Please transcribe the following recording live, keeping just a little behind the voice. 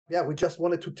yeah, we just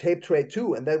wanted to tape trade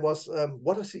too. And that was,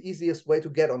 what is the easiest way to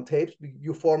get on tapes?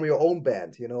 You form your own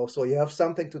band, you know, so you have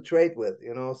something to trade with,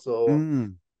 you know. So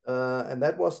and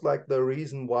that was like the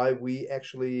reason why we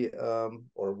actually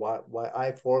or why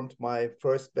I formed my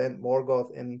first band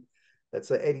Morgoth in, let's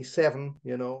say, 87,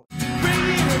 you know.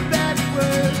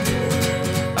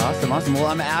 Awesome, awesome. Well,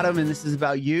 I'm Adam, and this is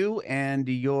about you and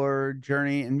your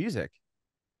journey in music.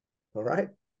 All right.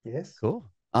 Yes. Cool.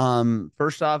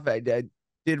 First off, I did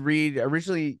read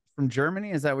originally from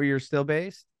Germany. Is that where you're still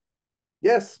based?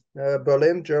 Yes,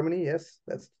 Berlin, Germany. Yes,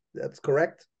 that's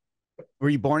correct. Were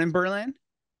you born in Berlin?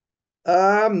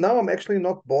 No, I'm actually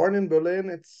not born in Berlin.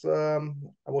 It's I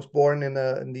was born in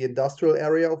the industrial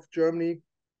area of Germany,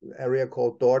 area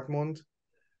called Dortmund,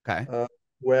 Okay.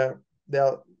 where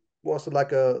there was like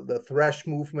the thrash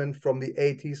movement from the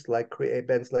 80s, like create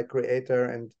bands like Creator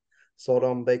and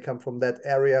Sodom. They come from that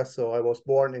area, so I was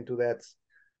born into that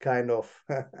kind of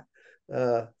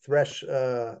thrash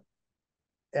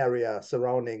area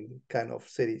surrounding kind of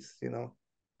cities, you know.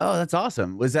 Oh, that's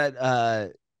awesome. Was that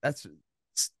that's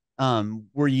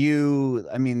were you,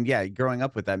 I mean, yeah, growing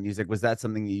up with that music, was that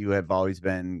something that you have always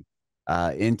been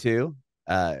into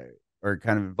or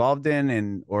kind of involved in,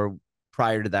 and or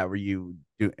prior to that were you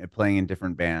playing in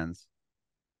different bands?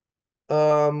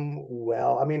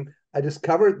 Well, I mean, I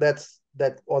discovered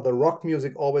that or the rock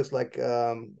music always like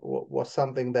was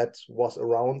something that was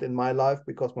around in my life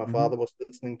because my Hmm. father was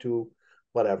listening to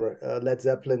whatever Led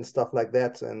Zeppelin stuff like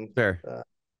that, and Sure.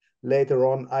 later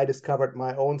on I discovered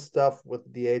my own stuff with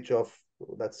the age of,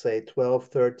 let's say, 12,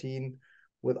 13,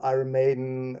 with Iron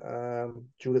Maiden,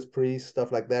 Judas Priest,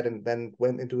 stuff like that, and then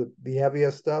went into the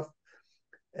heavier stuff.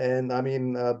 And I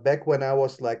mean, back when I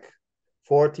was like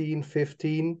 14,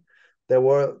 15, there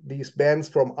were these bands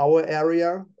from our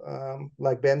area,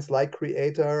 like bands like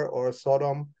Creator or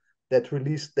Sodom, that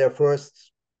released their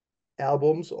first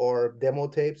albums or demo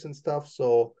tapes and stuff.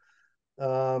 So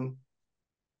um,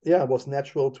 yeah, it was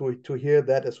natural to hear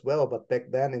that as well. But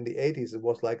back then in the 80s, it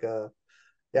was like a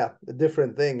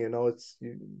different thing. You know,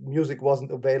 music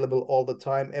wasn't available all the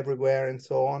time everywhere and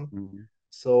so on. Mhm.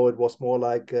 So it was more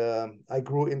like I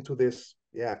grew into this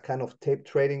kind of tape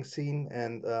trading scene,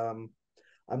 and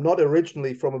I'm not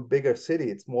originally from a bigger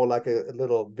city. It's more like a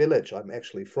little village I'm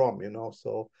actually from, you know.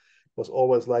 So it was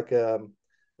always like a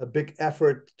big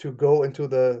effort to go into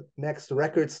the next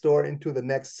record store, into the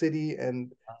next city,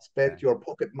 and spend Okay. your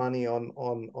pocket money on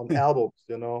albums,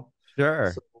 you know.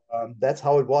 Sure. So that's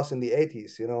how it was in the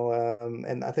 80s, you know.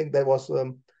 And I think that was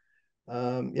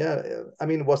yeah, I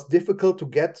mean, it was difficult to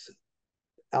get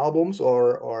albums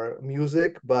or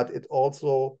music, but it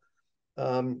also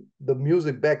the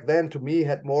music back then to me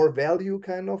had more value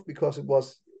kind of because it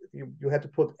was you had to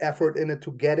put effort in it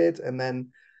to get it. And then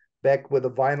back with the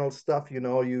vinyl stuff, you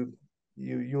know, you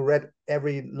read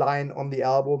every line on the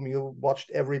album, you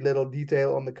watched every little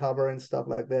detail on the cover and stuff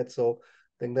like that. So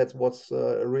I think that's what's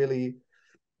really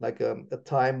like a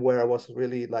time where I was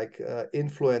really like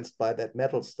influenced by that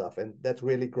metal stuff, and that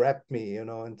really grabbed me, you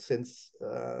know. And since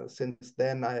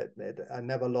then, I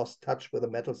never lost touch with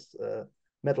the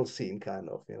metal scene, kind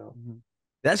of, you know. Mhm.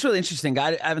 That's really interesting.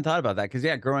 I haven't thought about that because,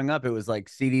 yeah, growing up, it was like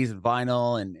CDs and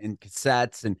vinyl and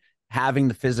cassettes and having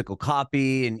the physical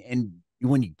copy. And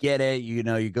when you get it, you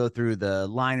know, you go through the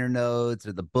liner notes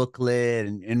or the booklet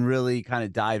and really kind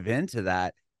of dive into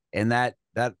that. And that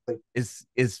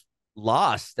is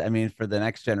lost, I mean, for the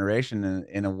next generation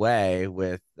in a way,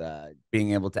 with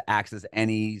being able to access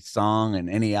any song and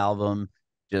any album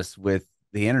just with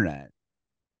the internet.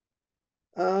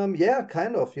 Yeah,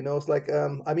 kind of, you know. It's like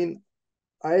I mean,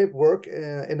 I work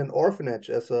in an orphanage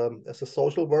as a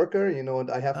social worker, you know, and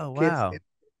I have Oh, kids wow.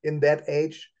 in that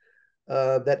age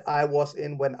that I was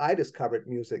in when I discovered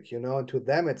music, you know. And to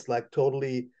them, it's like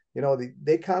totally, you know,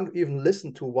 they can't even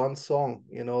listen to one song,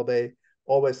 you know. They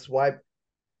always swipe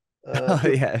Oh,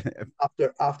 to yeah.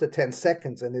 after 10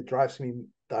 seconds, and it drives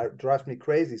me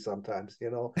crazy sometimes,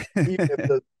 you know.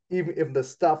 Even if the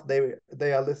stuff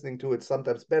they are listening to, it's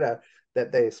sometimes better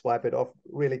that they swipe it off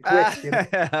really quick, you know.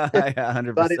 Yeah,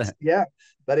 But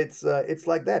it's 100%. it's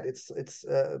like that. It's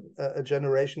a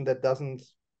generation that doesn't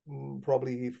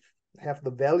probably have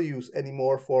the values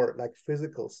anymore for like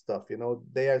physical stuff, you know.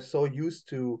 They are so used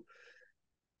to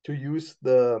use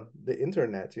the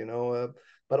internet, you know.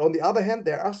 But on the other hand,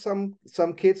 there are some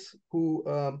kids who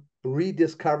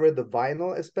rediscover the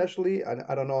vinyl, especially. And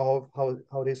I don't know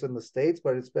how it is in the States,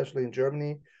 but especially in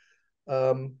Germany,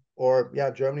 or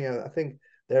yeah, Germany. I think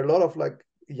there are a lot of like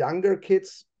younger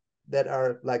kids that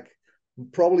are like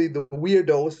probably the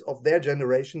weirdos of their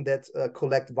generation that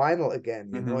collect vinyl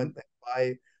again, you know, Hmm. and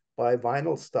buy buy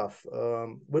vinyl stuff,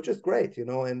 which is great, you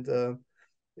know, and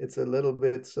it's a little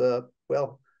bit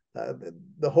well,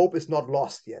 the hope is not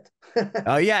lost yet.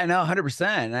 Oh yeah, no,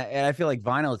 100%. And I feel like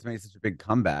vinyl has made such a big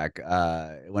comeback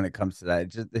when it comes to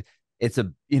that. It's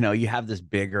a, you know, you have this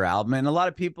bigger album, and a lot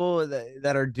of people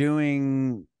that are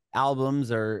doing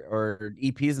albums or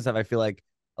EPs and stuff. I feel like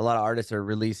a lot of artists are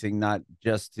releasing not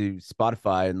just to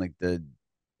Spotify and like the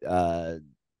uh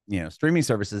streaming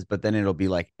services, but then it'll be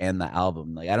like and the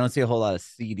album. Like I don't see a whole lot of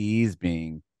CDs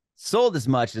being sold as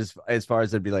much as far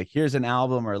as it'd be like, here's an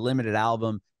album or a limited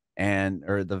album and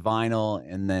or the vinyl,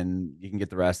 and then you can get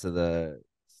the rest of the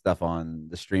stuff on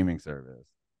the streaming service.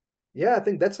 Yeah, I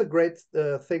think that's a great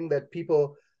thing that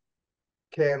people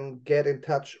can get in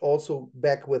touch also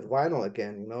back with vinyl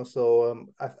again, you know. So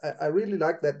I really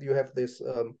like that you have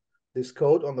this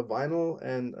code on the vinyl,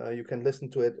 and you can listen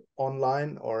to it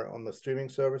online or on the streaming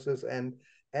services, and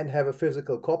have a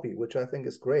physical copy, which I think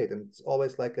is great. And it's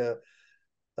always like a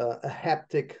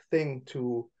haptic thing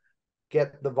to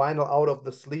get the vinyl out of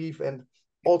the sleeve, and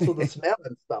also the smell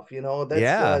and stuff, you know.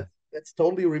 Yeah. That's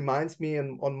totally reminds me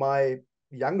on my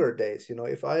younger days, you know.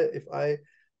 If I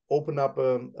open up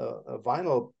a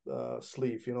vinyl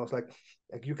sleeve, you know, it's like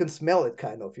you can smell it,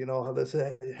 kind of, you know, how this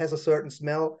it has a certain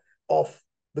smell of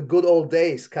the good old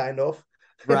days, kind of.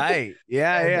 Right.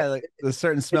 Yeah, And yeah. Like the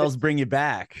certain smells bring you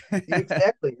back.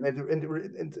 exactly,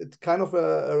 and it's kind of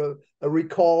a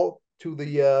recall to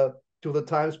the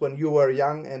times when you were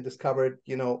young and discovered,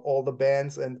 you know, all the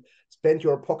bands, and spent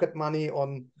your pocket money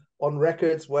on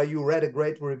records where you read a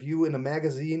great review in a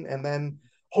magazine, and then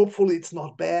hopefully it's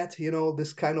not bad, you know,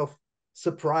 this kind of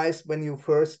surprise when you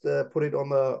first put it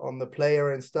on the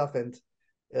player and stuff, and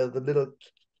the little,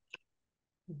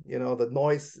 you know, the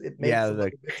noise it makes Yeah, a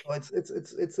little bit. So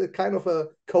it's a kind of a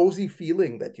cozy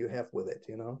feeling that you have with it,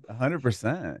 you know.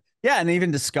 100%. Yeah, and even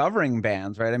discovering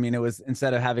bands, right? I mean, it was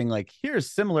instead of having like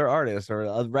here's similar artists or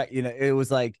you know, it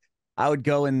was like I would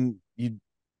go and you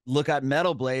look at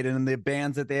Metal Blade and the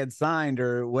bands that they had signed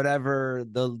or whatever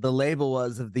the label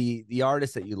was of the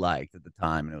artist that you liked at the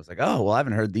time, and it was like, oh well, I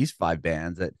haven't heard these 5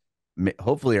 bands that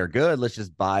hopefully are good. Let's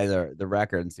just buy the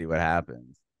record and see what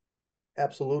happens.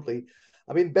 Absolutely.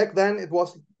 I mean, back then it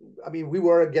was, I mean, we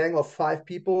were a gang of 5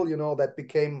 people, you know, that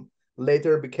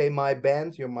later became my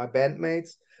band, you know, my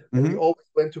bandmates. And we Mm-hmm. always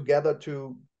went together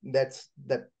to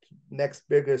that next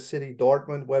bigger city,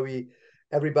 Dortmund, where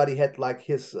everybody had like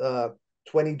his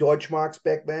 20 Deutschmarks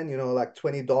back then, you know, like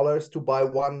 $20 to buy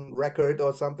one record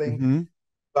or something. Mm-hmm.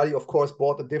 Everybody, of course,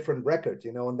 bought a different record,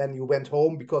 you know, and then you went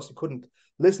home because you couldn't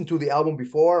listen to the album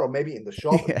before, or maybe in the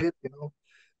shop a Yeah. bit, you know,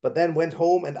 but then went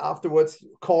home and afterwards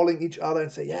calling each other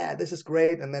and say, yeah, this is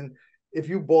great. And then if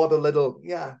you bought a little,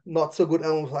 yeah, not so good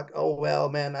album, like, oh, well,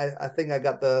 man, I think I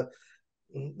got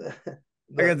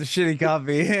I got the the shitty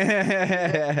copy.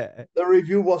 the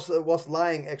review was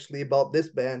lying actually about this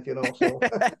band, you know. So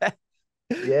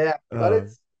yeah, but Oh.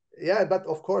 yeah, but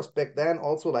of course back then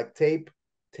also like tape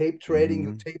trading,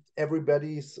 you Mhm. taped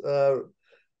everybody's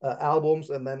albums,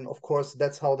 and then of course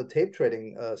that's how the tape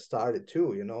trading started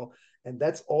too, you know. And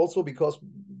that's also because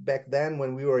back then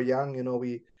when we were young, you know,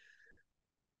 we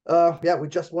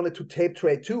just wanted to tape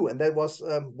trade too, and that was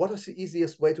what is the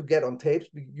easiest way to get on tapes?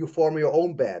 You form your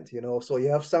own band, you know, so you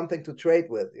have something to trade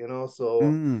with, you know. So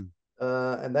Mm.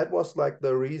 and that was like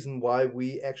the reason why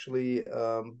we actually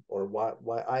or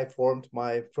why I formed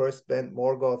my first band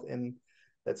Morgoth in,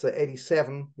 let's say,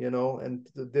 87, you know, and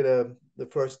did the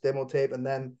first demo tape, and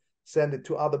then send it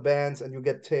to other bands, and you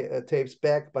get tapes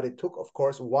back. But it took, of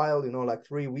course, a while, you know, like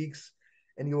 3 weeks,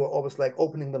 and you were always like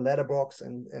opening the letterbox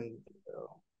and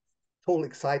total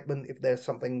excitement if there's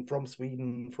something from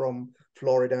Sweden, from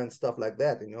Florida, and stuff like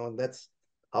that, you know. And that's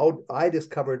how I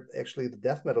discovered actually the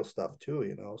death metal stuff too,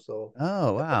 you know. So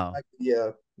Oh, that was wow. like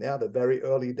the very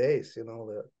early days, you know,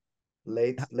 the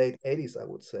late 80s, I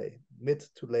would say, mid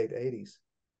to late 80s.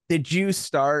 Did you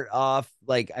start off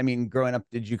like, I mean, growing up,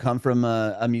 did you come from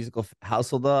a musical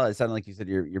household though? It sounded like you said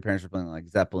your parents were playing like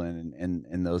Zeppelin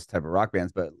and those type of rock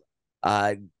bands, but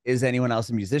is anyone else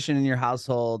a musician in your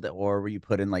household, or were you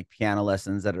put in like piano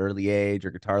lessons at an early age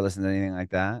or guitar lessons, anything like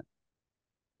that?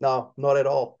 No, not at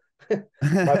all.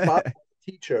 My father was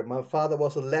a teacher. My father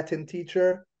was a Latin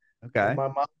teacher, and Okay. my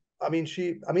mom, I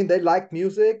mean, they liked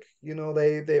music, you know.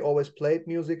 They always played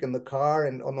music in the car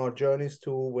and on our journeys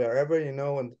to wherever, you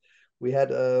know. And we had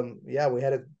we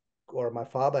had or my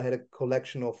father had a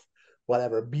collection of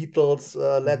whatever Beatles,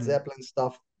 Led Hmm. Zeppelin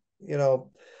stuff, you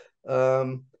know.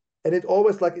 um and it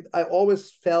always like I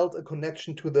always felt a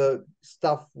connection to the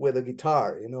stuff with a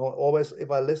guitar, you know. Always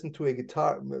if I listened to a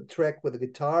guitar track with a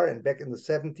guitar, and back in the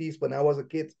 70s when I was a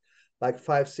kid, like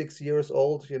 5, 6 years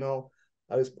old,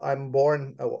 I'm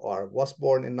born or was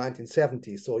born in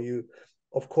 1970. So you,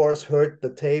 of course, heard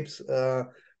the tapes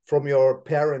from your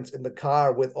parents in the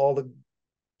car with all the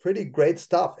pretty great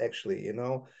stuff, actually. And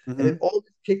Mm-hmm. it always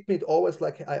kicked me. It always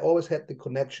like I always had the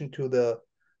connection to the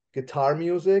guitar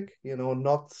music,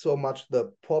 not so much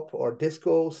the pop or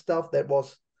disco stuff that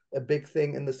was a big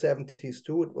thing in the 70s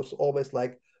too. It was always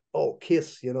like, oh,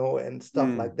 Kiss, and stuff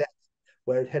Mm. like that,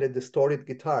 where it had a distorted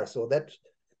guitar. So that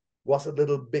was a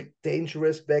little bit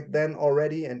dangerous back then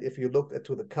already. And if you looked at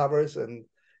to the covers, and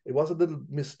it was a little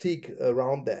mystique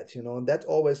around that, and that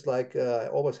always like I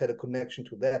always had a connection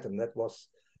to that, and that was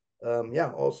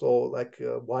also like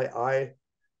why I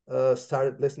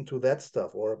started listening to that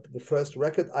stuff. Or the first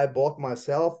record I bought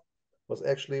myself was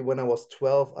actually when I was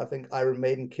 12, I think, Iron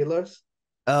Maiden Killers.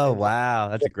 Oh, And wow.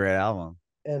 That's a great album.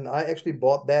 I actually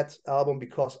bought that album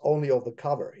because only of the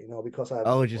cover, because I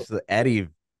Oh, just was the Eddie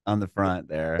on the front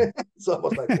there. so I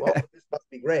was like, well, this must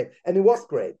be great. And it was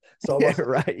great. So I Yeah, was like,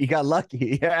 right. You got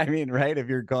lucky. Yeah, I mean, right. If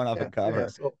you're going off a yeah. cover.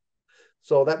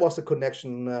 So that was the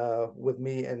connection with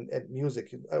me and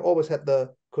music. I always had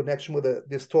the connection with a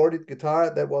distorted guitar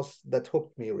that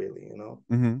hooked me really.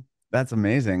 Hmm. That's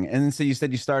amazing. And so you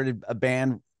said you started a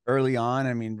band early on.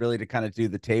 I mean, really to kind of do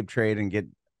the tape trade and get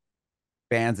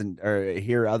bands and or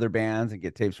hear other bands and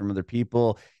get tapes from other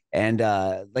people. And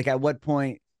like at what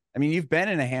point, I mean, you've been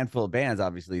in a handful of bands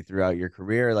obviously throughout your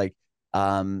career. Like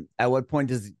at what point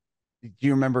do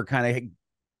you remember kind of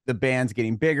the bands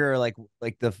getting bigger, like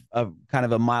the kind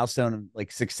of a milestone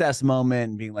like success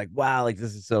moment and being like, wow, like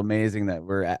this is so amazing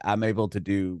that I'm able to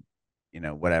do,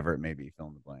 whatever it may be, fill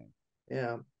in the blank.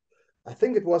 Yeah. I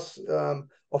think it was,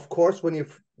 of course, when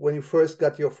you first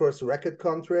got your first record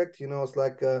contract, it's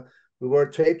like we were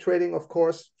tape trading, of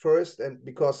course, first, and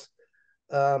because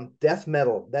death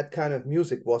metal, that kind of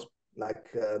music was like,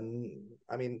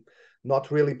 I mean,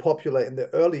 not really popular in the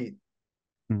early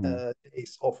Hmm.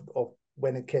 days of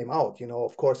when it came out.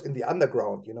 Of course, in the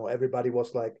underground, everybody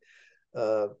was like,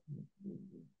 uh,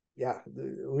 yeah,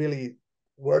 really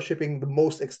worshiping the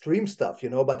most extreme stuff,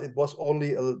 but it was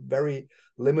only a very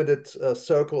limited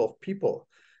circle of people,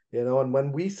 and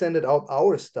when we sent it out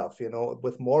our stuff,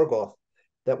 with Morgoth,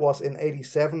 that was in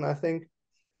 87, I think.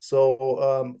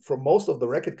 So from most of the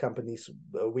record companies,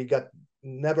 we got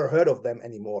never heard of them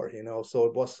anymore, so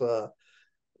it was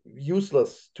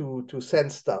useless to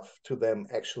send stuff to them,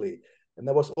 actually. And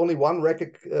there was only one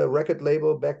record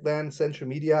label back then, Central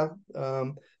Media,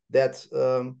 that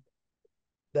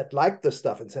that liked the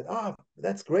stuff and said, "Ah,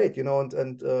 that's great,"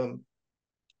 and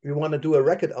we want to do a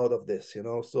record out of this,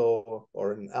 so,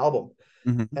 or an album.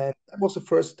 Hmm. And that was the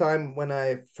first time when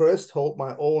I first hold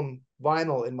my own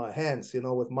vinyl in my hands,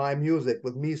 with my music,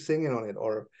 with me singing on it,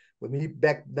 or with me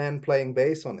back then playing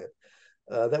bass on it.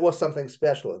 That was something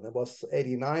special, and that was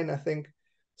 89, I think.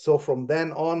 So from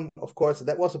then on, of course,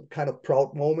 that was a kind of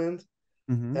proud moment.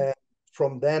 Hmm. And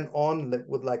from then on,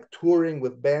 with like touring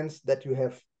with bands that you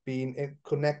have been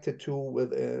connected to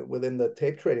within the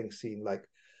tape trading scene, like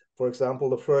for example,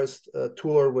 the first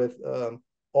tour with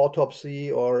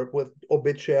Autopsy or with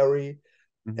Obituary,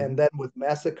 Hmm. and then with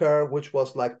Massacre, which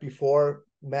was like before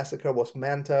Massacre was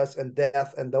Mantas and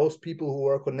Death, and those people who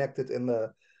were connected in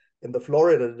the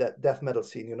Florida death metal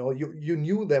scene. You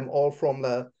knew them all from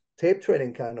the tape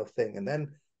trading kind of thing, and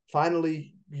then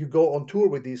finally you go on tour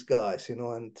with these guys,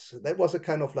 and that was a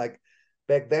kind of like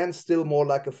back then still more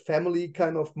like a family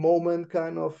kind of moment,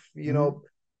 kind of, Hmm.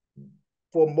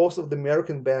 for most of the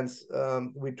American bands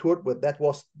we toured with, that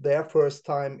was their first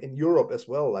time in Europe as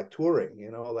well, like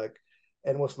touring, like,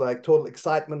 and was like total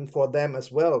excitement for them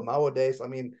as well. Nowadays, I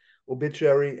mean,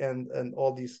 Obituary and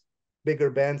all these bigger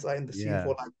bands are in the scene Yeah.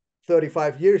 for like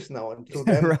 35 years now, and to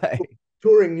them, Right.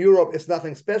 touring Europe is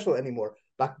nothing special anymore.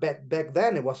 But back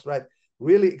then, it was like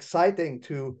really exciting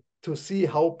to see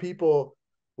how people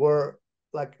were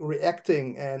like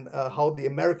reacting, and how the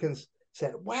Americans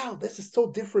said, "Wow, this is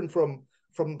so different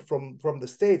from the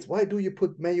States. Why do you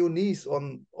put mayonnaise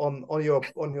on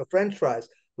your French fries,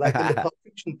 like in the Pulp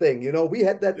Fiction thing?" We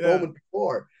had that Yeah. moment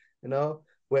before, you know,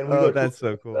 when we Oh, were that's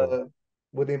touring so cool.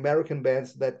 with the American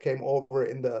bands that came over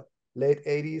in the late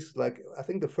 80s. Like I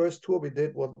think the first tour we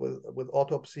did was with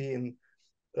Autopsy in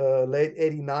late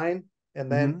 89, and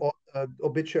then Hmm.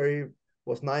 Obituary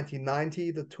was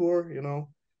 1990, the tour,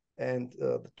 and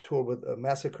the tour with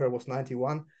Massacre was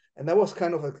 91. And that was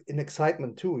kind of an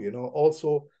excitement too,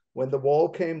 also when the wall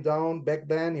came down back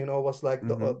then, it was like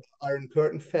the Hmm. Iron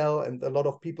Curtain fell, and a lot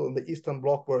of people in the Eastern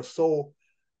Bloc were so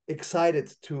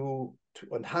excited to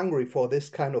and hungry for this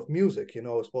kind of music. It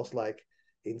was like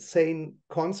insane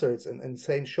concerts and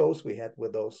insane shows we had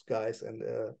with those guys, and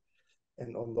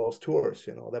and on those tours.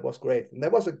 That was great, and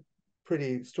that was a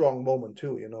pretty strong moment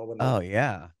too. When Oh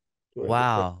yeah. touring with Bringin.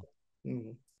 Wow.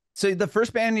 So the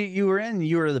first band you were in,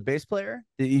 you were the bass player?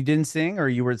 You didn't sing, or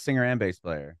you were the singer and bass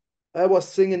player? I was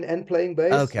singing and playing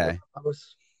bass. Okay. I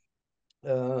was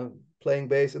playing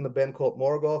bass in the band called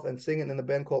Morgoth and singing in the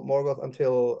band called Morgoth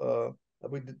until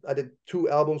I did 2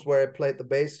 albums where I played the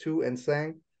bass too and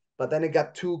sang, but then it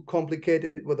got too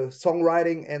complicated with the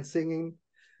songwriting and singing.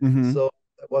 So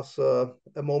it was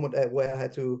a moment where I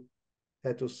had to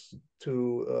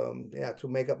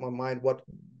make up my mind, what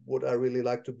would I really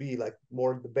like to be, like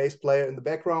more the bass player in the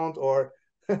background or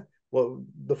well,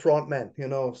 the front man,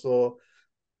 so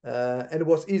and it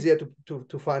was easier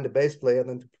to find a bass player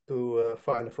than to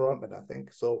find a frontman, I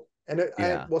think. So, and I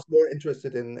Yeah. was more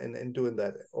interested in doing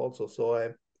that also. So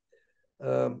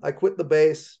I quit the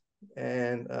bass,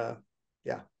 and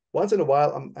yeah, once in a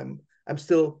while I'm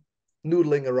still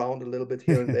noodling around a little bit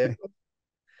here and there, but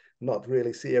not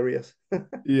really serious.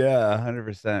 Yeah,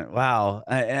 100%. Wow.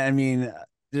 I mean,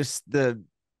 just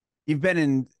you've been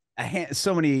in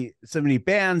so many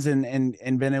bands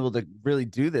and been able to really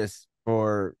do this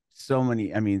for so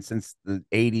many. I mean, since the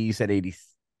 80s, you said 80,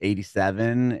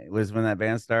 87 was when that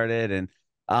band started. And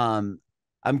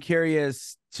I'm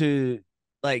curious to,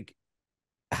 like,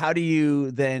 how do you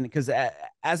then, because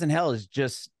Asinhell is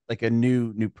just like a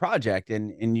new project,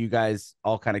 and you guys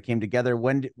all kind of came together.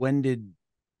 When did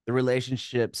the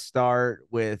relationship start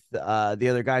with the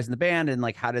other guys in the band, and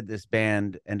like how did this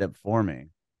band end up forming?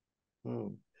 Hmm.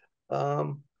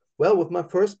 Um, well, with my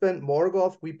first band,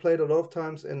 Morgoth, we played a lot of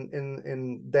times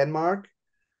in Denmark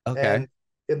Okay. and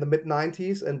in the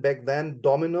mid-90s. And back then,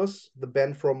 Dominus, the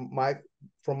band from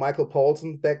Michael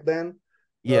Poulsen back then,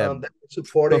 Yeah, that was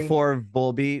supporting before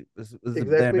Volbeat was the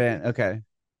exactly. band. Okay.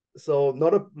 So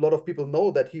not a lot of people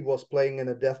know that he was playing in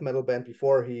a death metal band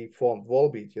before he formed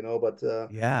Volbeat, but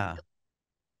Yeah.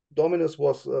 Dominus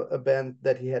was a band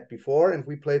that he had before, and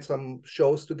we played some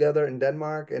shows together in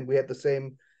Denmark, and we had the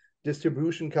same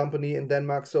distribution company in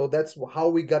Denmark. So that's how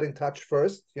we got in touch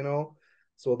first.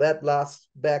 So that lasts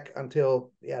back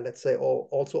until, yeah, let's say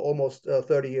also almost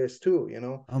 30 years too.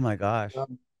 Oh my gosh.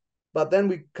 But then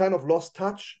we kind of lost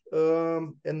touch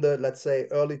in the, let's say,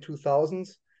 early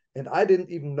 2000s. And I didn't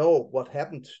even know what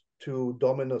happened to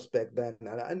Dominus back then.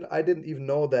 And I didn't even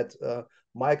know that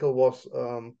Michael was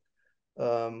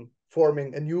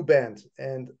forming a new band,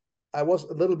 and I was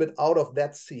a little bit out of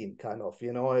that scene, kind of,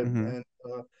 Hmm.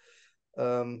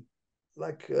 and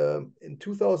like in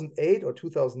 2008 or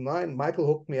 2009, Michael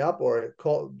hooked me up or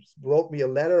wrote me a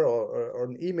letter or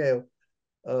an email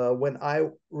when I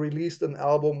released an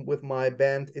album with my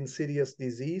band Insidious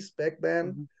Disease back then,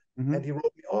 Hmm. Hmm. and he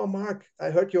wrote me, "Oh, Mark,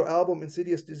 I heard your album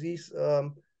Insidious Disease.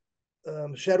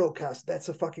 Shadowcast, that's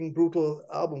a fucking brutal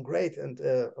album, great." And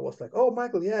I was like, "Oh,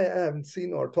 Michael, yeah, I haven't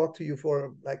seen or talked to you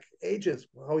for like ages,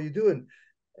 how are you doing?"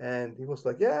 And he was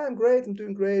like, "Yeah, I'm great, I'm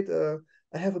doing great.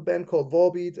 I have a band called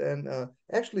Volbeat, and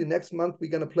actually next month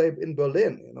we're gonna play in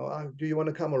Berlin, do you want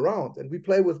to come around?" And we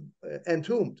play with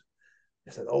Entombed.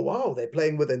 I said, "Oh wow, they're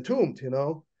playing with Entombed."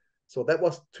 So that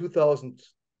was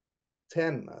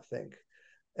 2010, I think.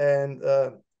 And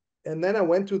then I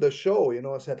went to the show.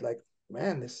 I said, like,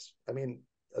 man, I mean,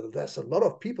 there's a lot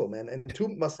of people, man, and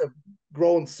Tomb must have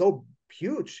grown so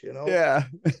huge. Yeah.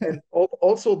 And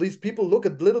also these people look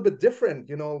a little bit different,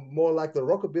 more like the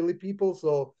rockabilly people.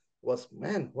 So was,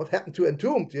 man, what happened to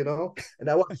Entombed? And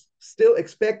I was still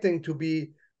expecting to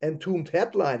be Entombed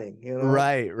headlining.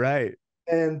 Right, right.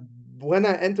 And when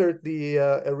I entered the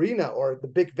arena or the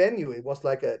big venue, it was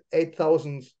like a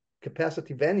 8,000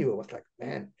 capacity venue. It was like,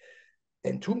 man,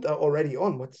 Entombed are already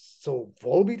on. So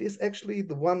Volbeat is actually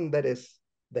the one that is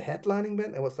the headlining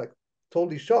band? I was like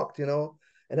totally shocked.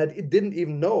 And I didn't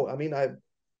even know. I mean, I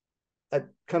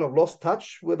kind of lost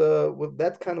touch with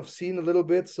that kind of scene a little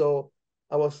bit. So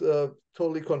I was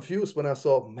totally confused when I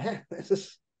saw, man, this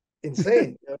is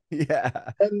insane.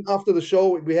 Yeah. And after the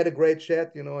show, we had a great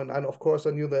chat, and of course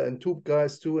I knew the Entombed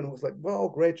guys too, and it was like,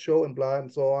 wow, great show and blah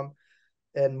and so on.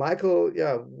 And Michael,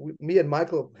 yeah, me and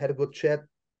Michael had a good chat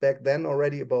back then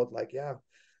already about, like, yeah,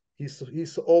 he's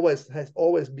has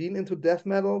always been into death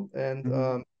metal, and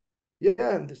Hmm.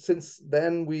 yeah, and since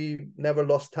then we never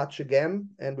lost touch again,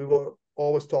 and we were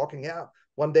always talking, yeah,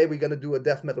 one day we're gonna do a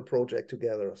death metal project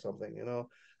together or something.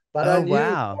 But I Oh knew,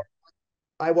 wow.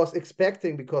 I was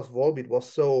expecting, because Volbeat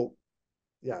was so,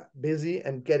 yeah, busy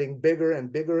and getting bigger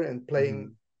and bigger and playing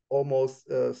Hmm. almost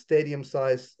stadium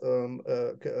size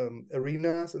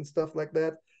arenas and stuff like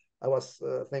that. I was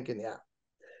thinking, yeah,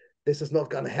 this is not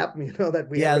gonna happen, that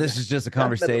we Yeah, ever this got is just a that metal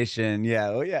conversation. Yeah.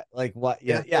 Oh yeah. Like what?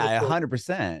 Yeah, death metal yeah, project.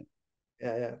 100%.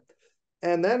 Yeah, yeah.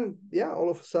 And then, yeah,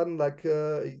 all of a sudden, like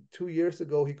 2 years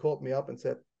ago, he called me up and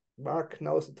said, Mark,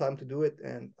 now is the time to do it.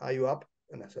 And are you up?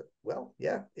 And I said, well,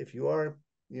 yeah, if you are,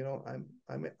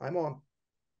 I'm on.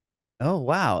 Oh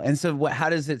wow. And so how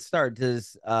does it start?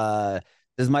 Does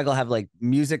Michael have like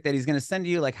music that he's going to send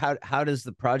you? Like how does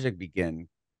the project begin?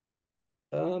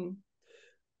 Um,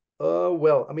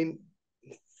 well, I mean,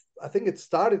 I think it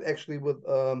started actually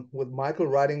with Michael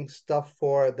writing stuff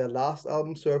for the last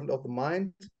album, Servant of the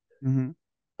Mind, Mm-hmm.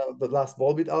 the last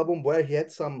Volbeat album, where he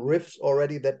had some riffs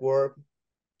already that were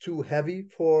too heavy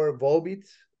for Volbeat,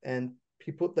 and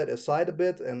he put that aside a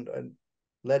bit and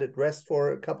let it rest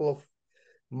for a couple of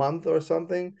months or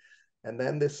something. And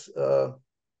then this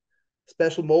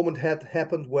special moment had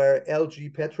happened where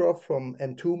LG Petrov from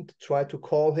Entombed tried to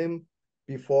call him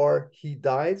before he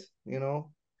died.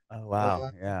 Oh wow.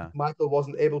 Yeah. Michael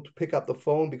wasn't able to pick up the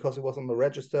phone because it was on the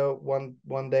register one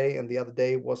day, and the other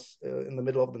day was in the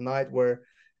middle of the night where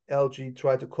LG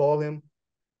tried to call him,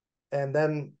 and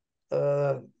then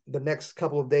the next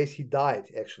couple of days he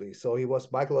died actually. So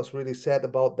Michael was really sad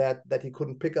about that he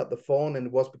couldn't pick up the phone, and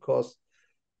it was because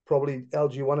probably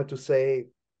LG wanted to say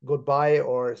goodbye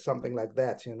or something like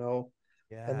that. And that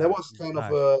Yeah. was kind of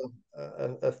Gosh.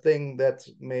 a thing that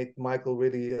made Michael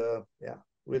really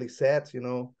really sad.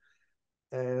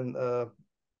 And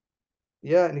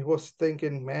yeah, and he was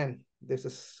thinking, man, this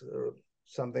is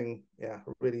something, yeah,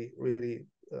 really really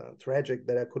tragic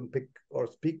that I couldn't pick or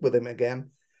speak with him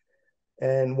again.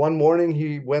 And one morning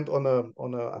he went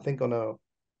I think on a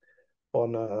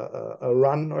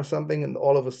run or something, and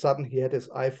all of a sudden he had his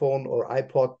iPhone or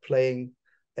iPod playing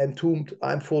Entombed,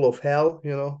 I'm Full of Hell.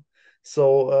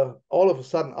 So all of a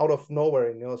sudden, out of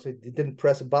nowhere, so he didn't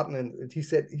press a button, and he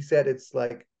said it's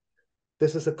like,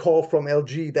 this is a call from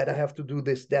LG that I have to do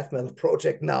this death metal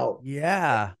project now.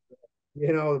 Yeah.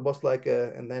 It was like,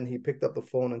 and then he picked up the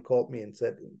phone and called me and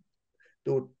said,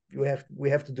 dude, we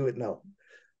have to do it now.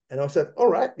 And I said, all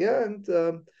right, yeah.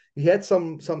 And he had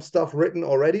some stuff written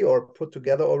already or put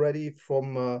together already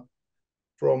from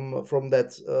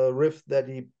that riff that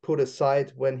he put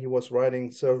aside when he was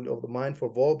writing Servant of the Mind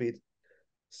for Volbeat.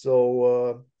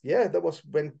 So yeah, that was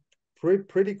when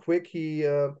pretty quick he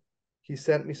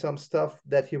sent me some stuff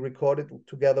that he recorded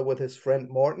together with his friend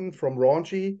Morton from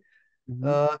Raunchy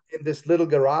Mm-hmm. in this little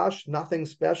garage, nothing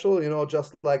special,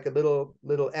 just like a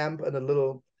little amp and a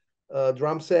little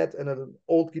drum set and an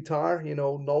old guitar,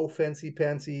 no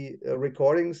fancy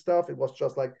recording stuff. It was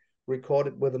just like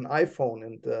recorded with an iPhone,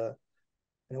 and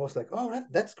it was like, oh,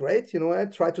 that's great. I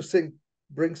tried to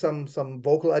bring some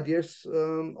vocal ideas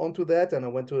onto that, and I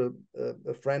went to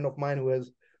a friend of mine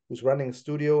who's running a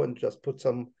studio and just put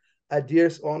some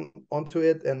ideas onto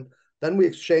it, and then we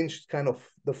exchanged kind of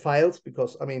the files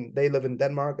because I mean they live in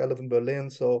Denmark, I live in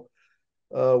Berlin, so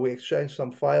we exchanged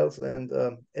some files, and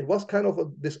it was kind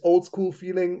of this old school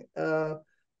feeling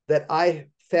that I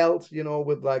felt,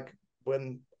 with like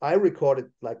when I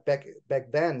recorded like back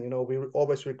then, we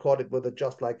always recorded with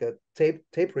just like a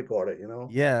tape recorder.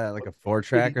 Yeah, like a four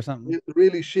track Really, or something.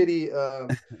 really shitty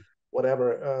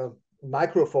whatever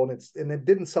microphone. And it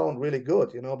didn't sound really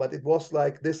good, but it was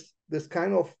like this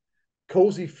kind of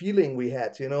cozy feeling we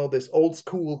had, this old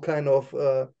school kind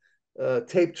of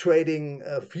tape trading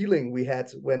feeling we had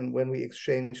when we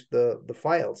exchanged the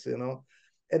files,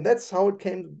 and that's how it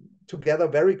came together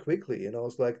very quickly.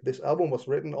 It's like this album was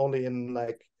written only in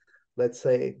like, let's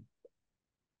say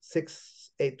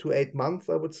 8 to 8 months,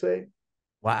 I would say.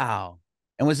 Wow.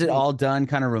 And was it Hmm. all done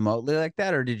kind of remotely like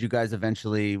that, or did you guys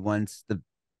eventually, once the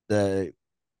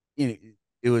you know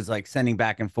it was like sending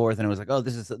back and forth, and it was like, oh,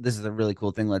 this is a really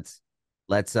cool thing. Let's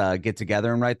get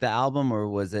together and write the album, or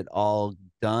was it all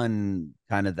done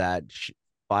kind of that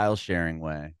file sharing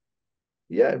way?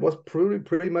 Yeah, it was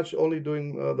pretty much only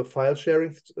doing the file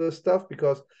sharing stuff,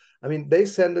 because I mean they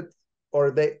send it,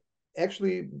 or they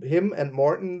actually, him and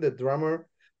Morton, the drummer,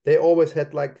 they always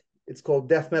had like, it's called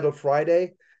Death Metal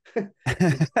Friday.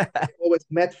 Because they always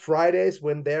met Fridays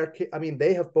when I mean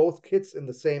they have both kids in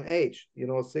the same age,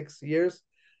 6 years,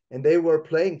 and they were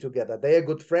playing together. They are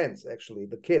good friends actually,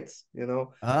 the kids.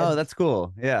 Oh, and that's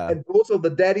cool. Yeah. and both of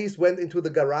the daddies went into the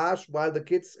garage while the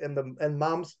kids and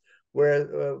moms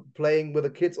were playing with the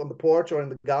kids on the porch or in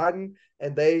the garden,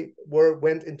 and they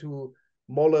went into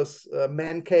Moller's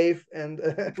man cave and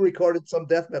recorded some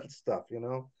death metal stuff.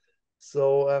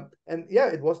 So and yeah,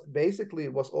 it was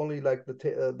only like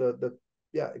the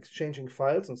yeah, exchanging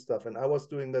files and stuff, and I was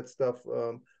doing that stuff,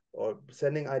 or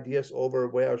sending ideas over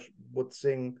where I would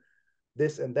sing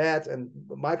this and that, and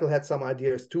Michael had some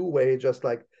ideas too, where he just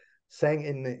like sang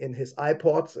in his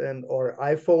iPods and or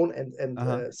iPhone and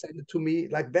Uh-huh. sent it to me,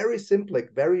 like very simple,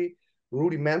 like very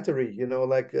rudimentary, you know,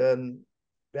 like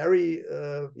very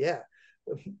yeah,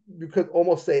 you could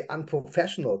almost say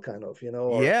unprofessional kind of, you know,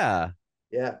 or Yeah.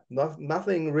 yeah,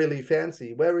 nothing really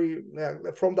fancy, very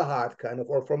from the heart kind of,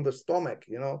 or from the stomach,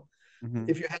 you know. Hmm.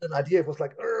 If you had an idea, it was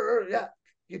like, yeah,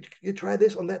 you try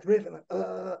this on that riff, and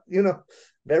you know,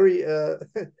 very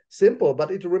simple.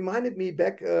 But it reminded me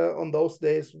back on those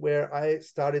days where I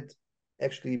started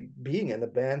actually being in a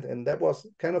band, and that was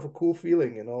kind of a cool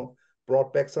feeling, you know.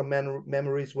 Brought back some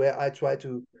memories where I tried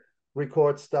to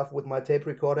record stuff with my tape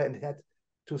recorder and had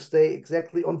to stay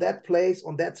exactly on that place,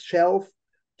 on that shelf,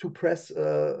 to press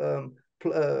Yeah,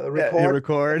 hit record,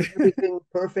 record. everything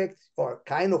perfect or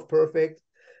kind of perfect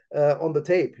on the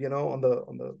tape, you know,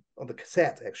 on the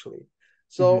cassette actually.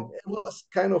 So Hmm. it was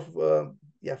kind of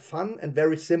yeah, fun and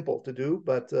very simple to do.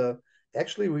 But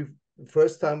actually, we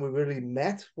first time we really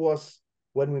met was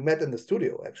when we met in the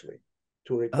studio actually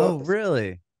to Oh, record this.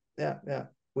 really? Yeah, yeah.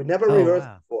 We never Oh, rehearsed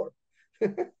wow. before.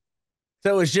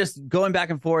 So it was just going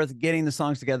back and forth, getting the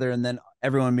songs together, and then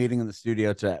everyone meeting in the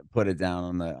studio to put it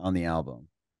down on the album.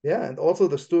 Yeah, and also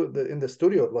in the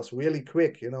studio it was really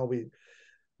quick. You know, we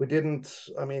didn't.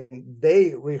 I mean,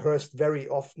 they rehearsed very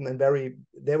often and very.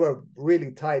 They were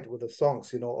really tight with the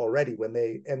songs, you know, already when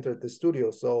they entered the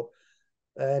studio. So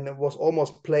and it was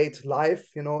almost played live,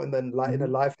 you know, in a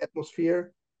Hmm. live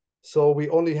atmosphere. So we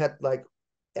only had like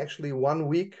actually 1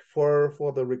 week for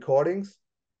the recordings,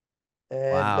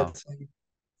 and Wow.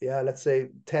 let's say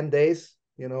 10 days,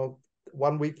 you know,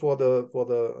 1 week for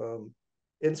the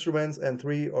instruments and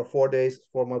 3 or 4 days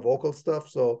for my vocal stuff.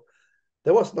 So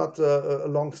there was not a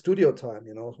long studio time,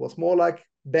 you know. It was more like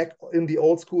back in the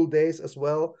old school days as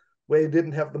well, where you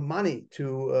didn't have the money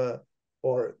to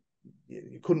or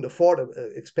you couldn't afford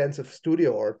an expensive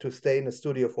studio or to stay in a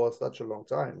studio for such a long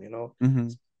time, you know. Hmm.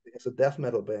 It's a death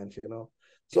metal band, you know.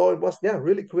 So it was, yeah,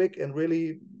 really quick and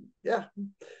really, yeah,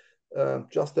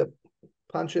 just a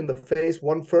punch in the face,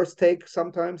 one first take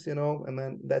sometimes, you know, and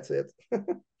then that's it.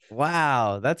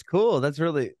 Wow, that's cool. That's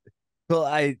really cool.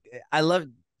 I love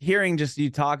hearing just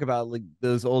you talk about like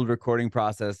those old recording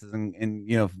processes and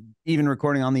you know even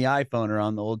recording on the iPhone or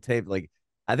on the old tape. Like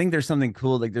I think there's something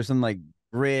cool. Like there's some like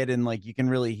grit and like you can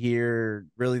really hear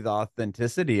really the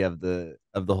authenticity of the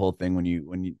whole thing when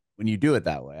you do it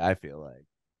that way. I feel like.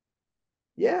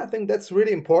 Yeah, I think that's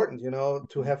really important, you know,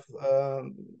 to have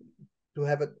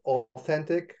it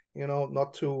authentic, you know,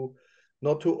 not too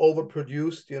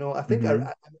overproduced, you know. I think Hmm.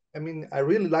 I mean I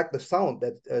really like the sound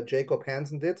that Jacob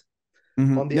Hansen did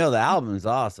Hmm. on the No, the album. album is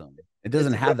awesome. It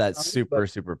doesn't It's a have great that sound, but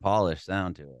super polished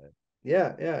sound to it.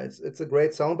 yeah, yeah, it's a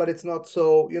great sound, but it's not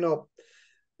so, you know,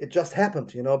 it just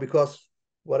happened, you know, because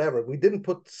whatever, we didn't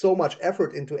put so much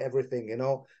effort into everything, you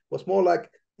know. It was more like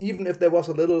even if there was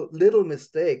a little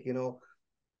mistake, you know,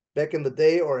 back in the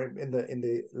day or in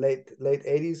the late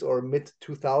 80s or mid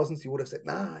 2000s, you would have said,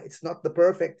 nah, it's not the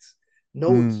perfect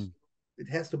notes, Mm. it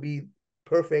has to be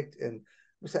perfect. And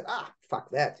we said, ah, fuck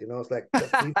that, you know. It's like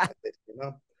just leave it like this, you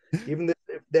know. Even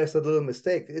if there's a little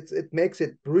mistake, it makes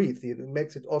it breathe, it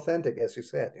makes it authentic, as you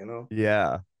said, you know.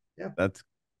 Yeah. Yeah. That's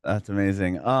that's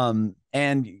amazing.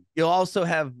 And you'll also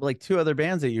have like two other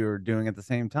bands that you were doing at the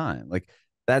same time. Like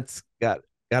that's got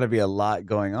to be a lot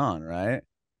going on, right?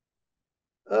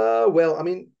 Well, I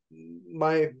mean,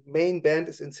 my main band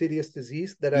is Insidious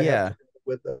Disease that I have Yeah. together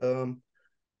with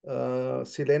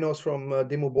Silenos from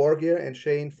Dimmu Borgir and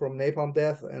Shane from Napalm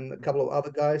Death and a couple of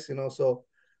other guys, you know. So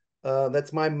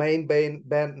that's my main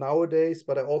band nowadays.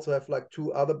 But I also have like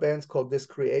two other bands called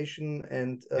Discreation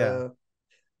and Yeah.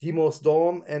 Demos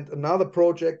Dawn and another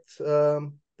project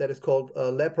that is called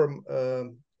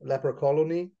Leper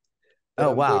Colony that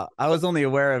Oh I'm doing. wow. I was only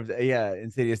aware of yeah,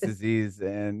 Insidious Disease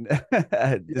and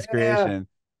Yeah, Discreation.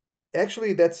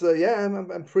 actually, that's yeah.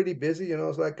 I'm pretty busy, you know.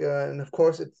 It's like, and of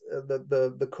course, it's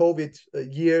the COVID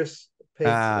years paid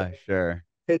Ah, sure.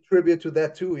 paid tribute to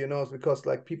that too. You know, it's because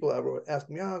like people ever asked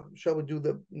me, oh, shall we do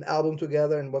an album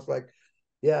together? And was like,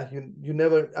 yeah, you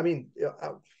never. I mean,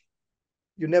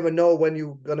 you never know when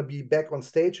you're gonna be back on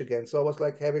stage again. So I was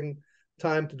like having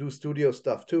time to do studio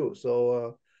stuff too.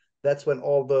 So that's when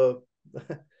all the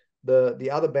the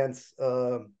other bands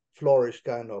flourished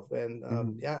kind of. And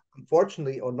Mhm. yeah,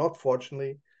 unfortunately or not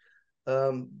fortunately,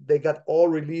 they got all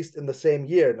released in the same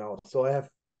year now. So I have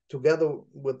together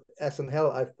with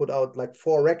Asinhell, I've put out like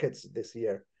 4 records this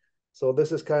year. So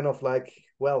this is kind of like,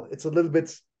 well, it's a little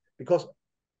bit because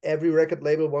every record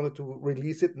label wanted to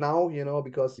release it now, you know,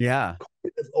 because Yeah.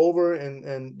 it's over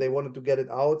and they wanted to get it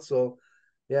out. So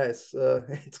yeah, it's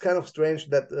it's kind of strange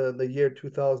that the year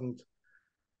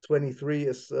 2023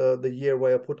 is the year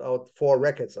where I put out 4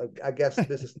 records. I guess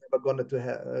this is never going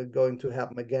to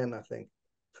happen again, I think.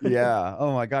 Yeah.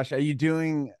 Oh my gosh. Are you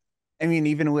doing, I mean,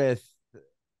 even with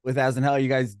Asinhell, are you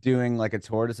guys doing like a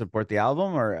tour to support the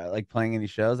album or like playing any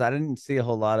shows? I didn't see a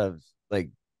whole lot of like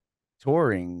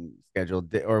touring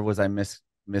scheduled, or was I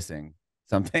missing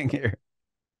something here?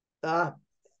 uh,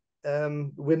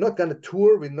 we're not gonna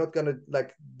tour. We're not gonna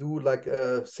like do like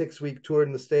a 6 week tour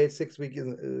in the States, 6 week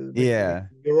in Yeah.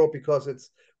 Europe, because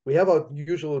we have our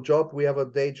usual job. We have our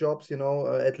day jobs,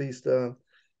 at least the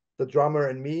drummer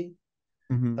and me.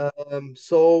 Hmm.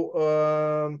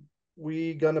 So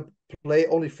we gonna play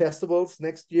only festivals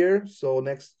next year. So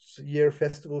next year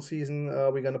festival season,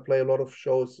 we're gonna play a lot of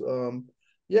shows.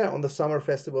 Yeah, on the summer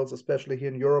festivals, especially here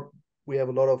in Europe, we have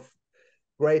a lot of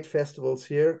great festivals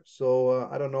here. So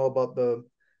I don't know about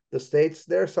the States.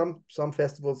 There are some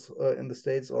festivals in the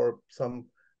States, or some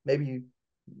maybe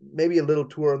maybe a little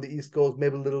tour on the East Coast,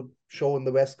 maybe a little show in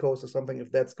the West Coast or something,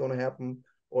 if that's going to happen,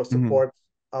 or Hmm. support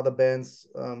other bands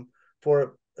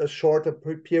for a shorter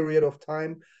period of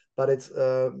time. But it's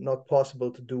not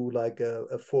possible to do like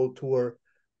a full tour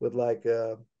with like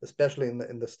especially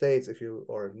in the States, if you,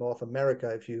 or North America,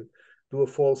 if you do a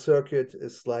full circuit,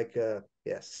 it's like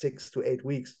yeah, 6 to 8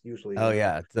 weeks usually, Oh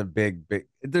yeah, it's a big.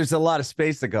 There's a lot of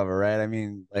space to cover, right? I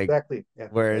mean, like, Exactly, yeah.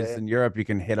 whereas in Europe you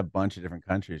can hit a bunch of different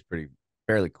countries pretty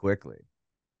fairly quickly.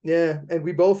 Yeah, and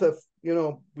we both have,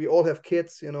 we all have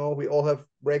kids, we all have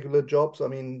regular jobs. I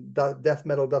mean, death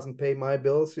metal doesn't pay my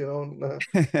bills, so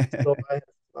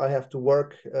I have to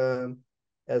work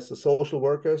as a social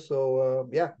worker. So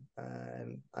yeah,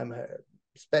 and I'm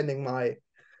spending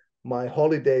my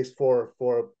holidays for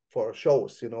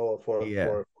shows, Yeah,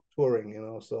 for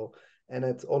touring, So, and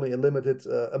it's only a limited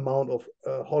amount of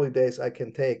holidays I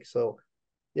can take. So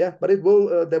yeah, but it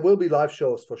will there will be live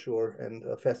shows for sure, and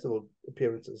festival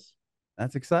appearances.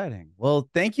 that's exciting. Well,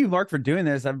 thank you, Mark, for doing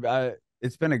this.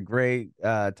 It's been a great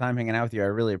time hanging out with you. I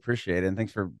really appreciate it, and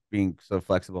thanks for being so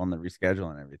flexible on the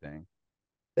reschedule and everything.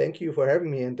 Thank you for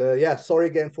having me, and yeah, sorry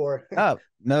again for Oh,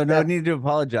 no, no that. need to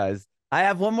apologize. I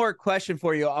have one more question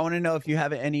for you. I want to know if you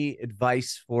have any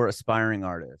advice for aspiring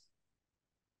artists.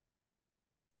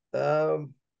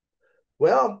 Um,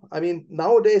 well, I mean,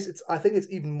 nowadays I think it's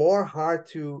even more hard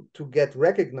to get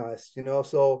recognized,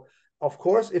 So of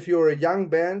course, if you're a young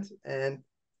band, and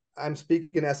I'm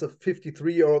speaking as a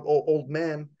 53-year-old old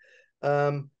man,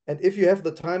 and if you have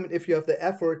the time and if you have the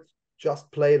effort,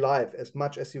 just play live as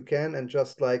much as you can, and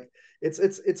just like it's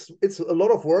a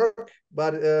lot of work,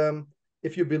 but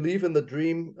if you believe in the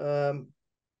dream,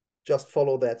 just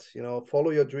follow that,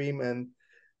 follow your dream, and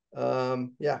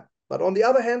yeah. But on the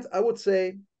other hand, I would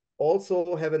say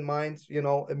also have in mind,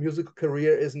 a musical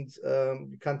career isn't,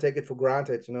 you can't take it for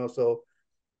granted, So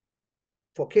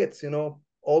for kids,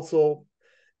 also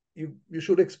you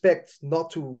should expect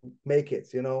not to make it,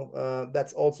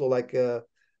 That's also like a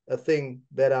thing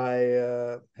that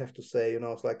I have to say,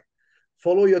 It's like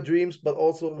follow your dreams, but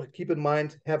also keep in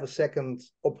mind, have a second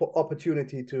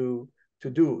opportunity to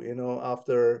do,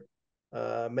 after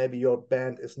maybe your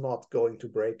band is not going to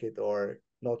break it, or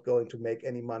not going to make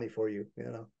any money for you,